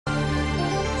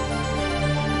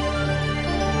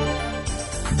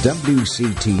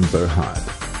WCT Berhad.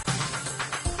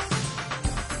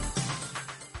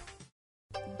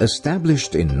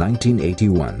 Established in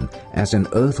 1981 as an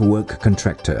earthwork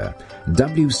contractor,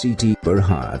 WCT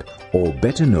Berhad, or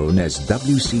better known as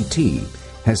WCT,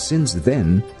 has since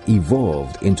then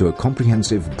evolved into a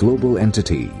comprehensive global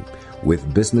entity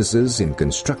with businesses in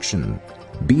construction,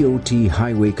 BOT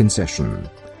highway concession,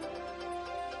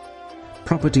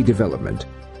 property development,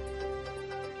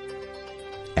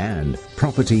 and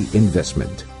property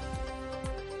investment.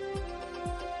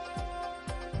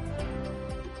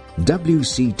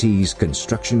 WCT's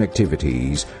construction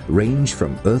activities range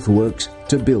from earthworks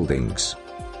to buildings,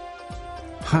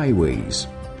 highways,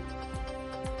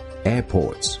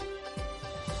 airports,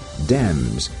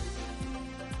 dams,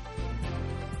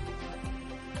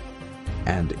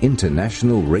 and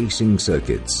international racing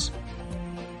circuits.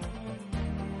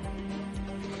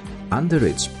 Under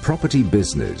its property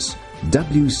business,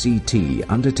 WCT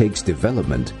undertakes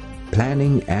development,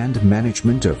 planning and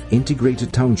management of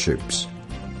integrated townships,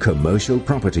 commercial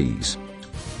properties,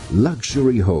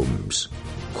 luxury homes,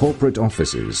 corporate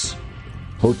offices,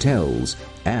 hotels,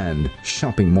 and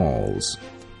shopping malls.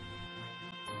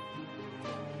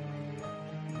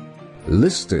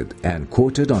 Listed and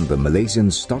quoted on the Malaysian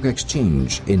Stock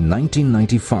Exchange in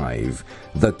 1995,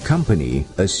 the company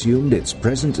assumed its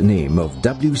present name of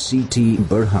WCT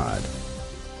Berhad.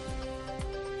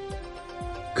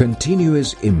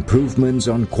 Continuous improvements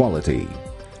on quality,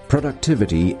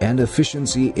 productivity and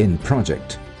efficiency in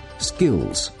project,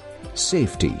 skills,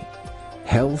 safety,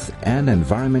 health and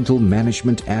environmental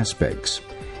management aspects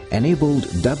enabled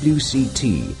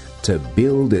WCT to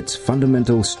build its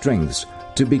fundamental strengths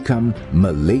to become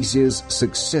Malaysia's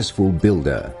successful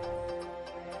builder.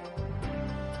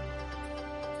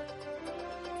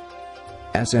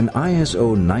 As an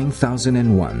ISO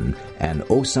 9001 and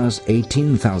OSAS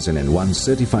 18001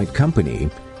 certified company,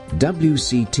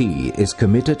 WCT is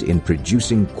committed in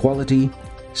producing quality,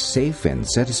 safe and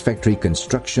satisfactory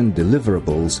construction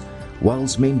deliverables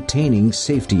whilst maintaining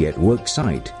safety at work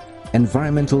site,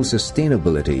 environmental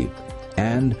sustainability,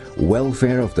 and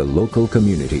welfare of the local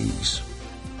communities.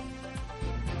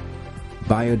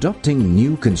 By adopting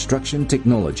new construction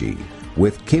technology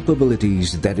with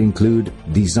capabilities that include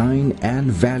design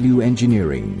and value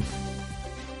engineering,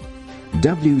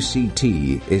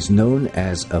 WCT is known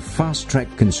as a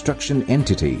fast-track construction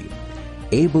entity,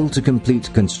 able to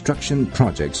complete construction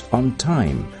projects on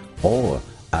time or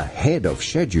ahead of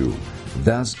schedule,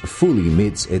 thus fully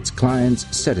meets its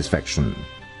clients' satisfaction.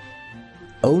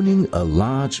 Owning a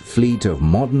large fleet of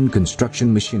modern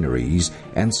construction machineries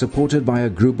and supported by a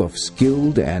group of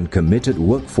skilled and committed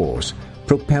workforce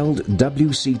propelled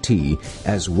WCT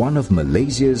as one of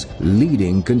Malaysia's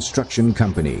leading construction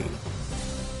company.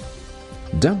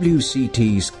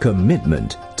 WCT's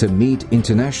commitment to meet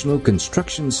international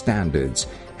construction standards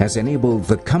has enabled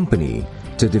the company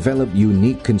to develop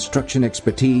unique construction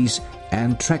expertise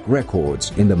and track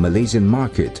records in the Malaysian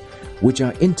market, which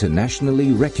are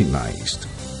internationally recognized.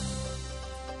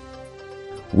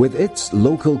 With its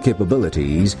local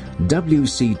capabilities,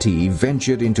 WCT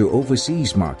ventured into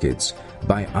overseas markets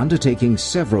by undertaking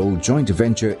several joint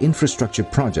venture infrastructure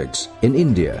projects in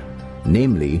India,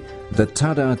 namely the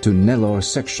Tada to Nellore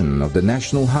section of the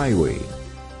National Highway,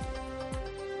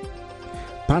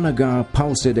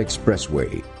 Panagar-Palsid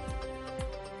Expressway,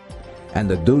 and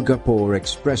the Durgapur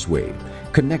Expressway,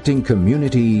 connecting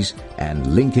communities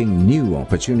and linking new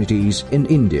opportunities in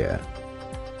India.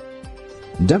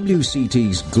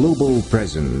 WCT's global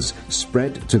presence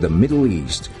spread to the Middle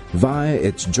East via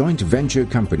its joint venture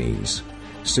companies,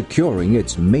 securing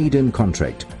its maiden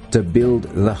contract to build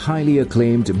the highly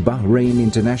acclaimed Bahrain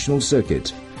International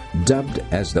Circuit, dubbed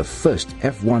as the first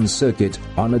F1 circuit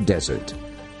on a desert.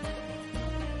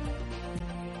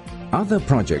 Other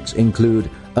projects include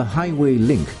a highway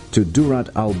link to Durat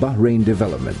Al Bahrain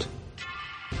development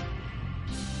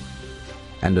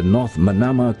and the North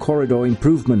Manama Corridor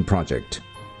Improvement Project.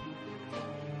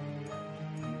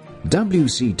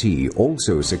 WCT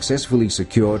also successfully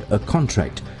secured a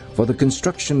contract for the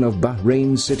construction of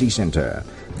Bahrain City Centre,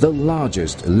 the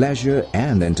largest leisure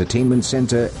and entertainment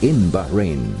centre in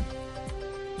Bahrain.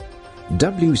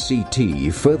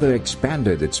 WCT further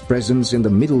expanded its presence in the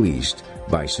Middle East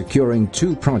by securing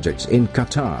two projects in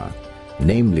Qatar,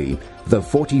 namely the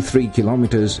 43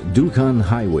 kilometers Dukhan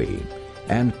Highway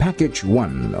and Package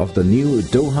 1 of the new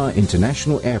Doha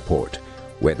International Airport,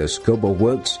 where the scope of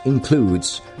works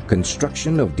includes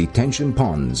construction of detention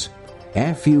ponds,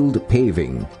 airfield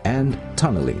paving and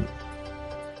tunneling.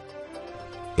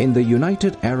 In the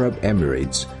United Arab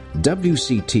Emirates,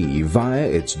 WCT, via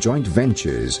its joint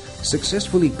ventures,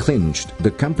 successfully clinched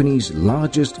the company's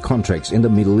largest contracts in the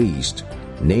Middle East,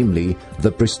 namely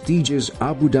the prestigious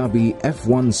Abu Dhabi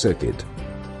F1 circuit.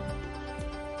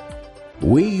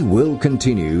 We will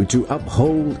continue to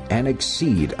uphold and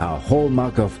exceed our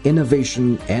hallmark of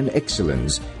innovation and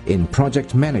excellence in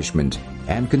project management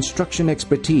and construction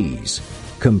expertise,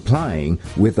 complying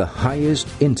with the highest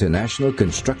international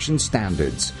construction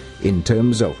standards in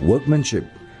terms of workmanship,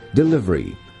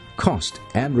 delivery, cost,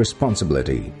 and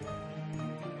responsibility.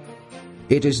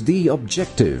 It is the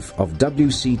objective of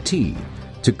WCT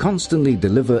to constantly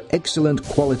deliver excellent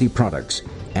quality products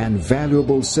and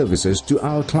valuable services to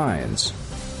our clients,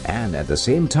 and at the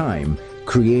same time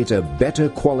create a better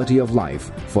quality of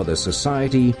life for the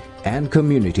society and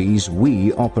communities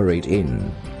we operate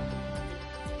in.